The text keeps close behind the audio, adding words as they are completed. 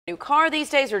New car these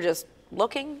days, or just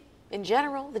looking in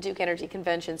general, the Duke Energy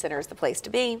Convention Center is the place to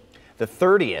be. The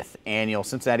 30th annual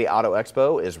Cincinnati Auto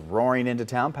Expo is roaring into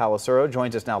town. Paola Suro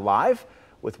joins us now live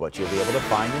with what you'll be able to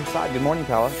find inside. Good morning,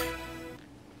 Paola.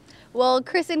 Well,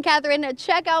 Chris and Catherine,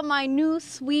 check out my new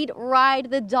sweet ride,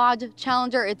 the Dodge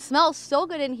Challenger. It smells so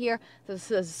good in here.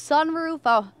 This is sunroof.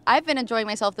 Oh, I've been enjoying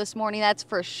myself this morning, that's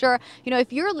for sure. You know,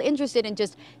 if you're interested in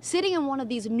just sitting in one of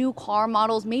these new car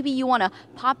models, maybe you want to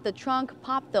pop the trunk,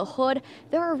 pop the hood,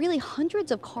 there are really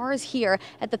hundreds of cars here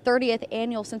at the 30th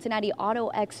annual Cincinnati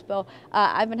Auto Expo.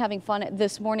 I've been having fun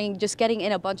this morning just getting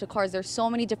in a bunch of cars. There's so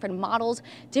many different models,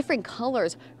 different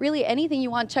colors, really anything you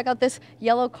want. Check out this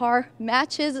yellow car,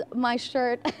 matches my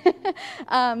shirt.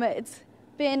 It's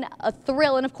been a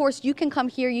thrill, and of course you can come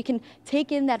here, you can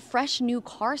take in that fresh new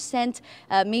car scent,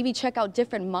 maybe check out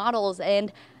different models.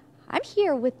 And I'm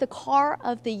here with the car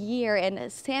of the year,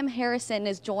 and Sam Harrison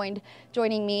is joining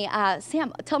me.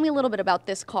 Sam, tell me a little bit about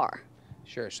this car.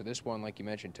 Sure. So this one, like you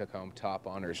mentioned, took home top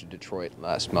honors in Detroit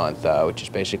last month, which is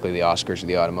basically the Oscars of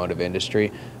the automotive industry,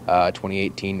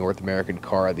 2018 North American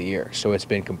Car of the Year. So it's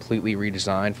been completely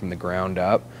redesigned from the ground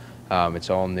up. It's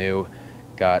all new,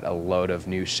 got a load of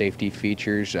new safety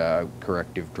features,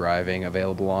 corrective driving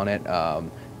available on it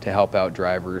to help out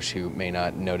drivers who may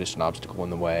not notice an obstacle in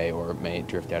the way or may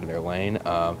drift out of their lane.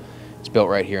 It's built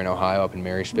right here in Ohio, up in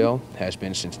Marysville, has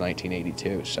been since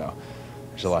 1982, so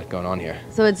there's a lot going on here.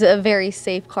 So it's a very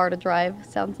safe car to drive,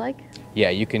 sounds like? Yeah,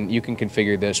 you can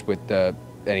configure this with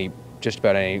just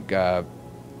about any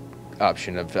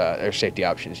option of or safety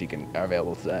options are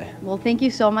available today. Well, thank you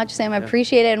so much, Sam. I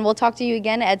appreciate it, and we'll talk to you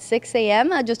again at 6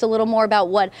 a.m. Just a little more about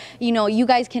what you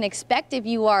guys can expect if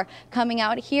you are coming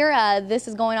out here. This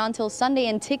is going on till Sunday,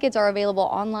 and tickets are available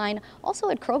online, also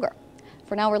at Kroger.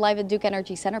 For now, we're live at Duke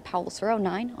Energy Center. Paola Suro,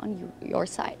 9 on your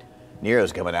side.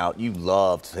 Nero's coming out. You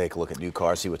love to take a look at new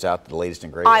cars, see what's out, the latest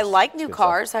and greatest. I like new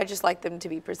cars. I just like them to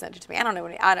be presented to me. I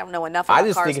don't know enough about cars. I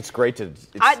just think it's great to.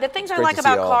 The things I like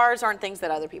about cars aren't things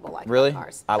that other people like. Really? About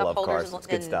cars. I Cup love holders cars. It's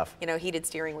good stuff. Heated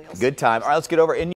steering wheels. Good time. All right, let's get over in.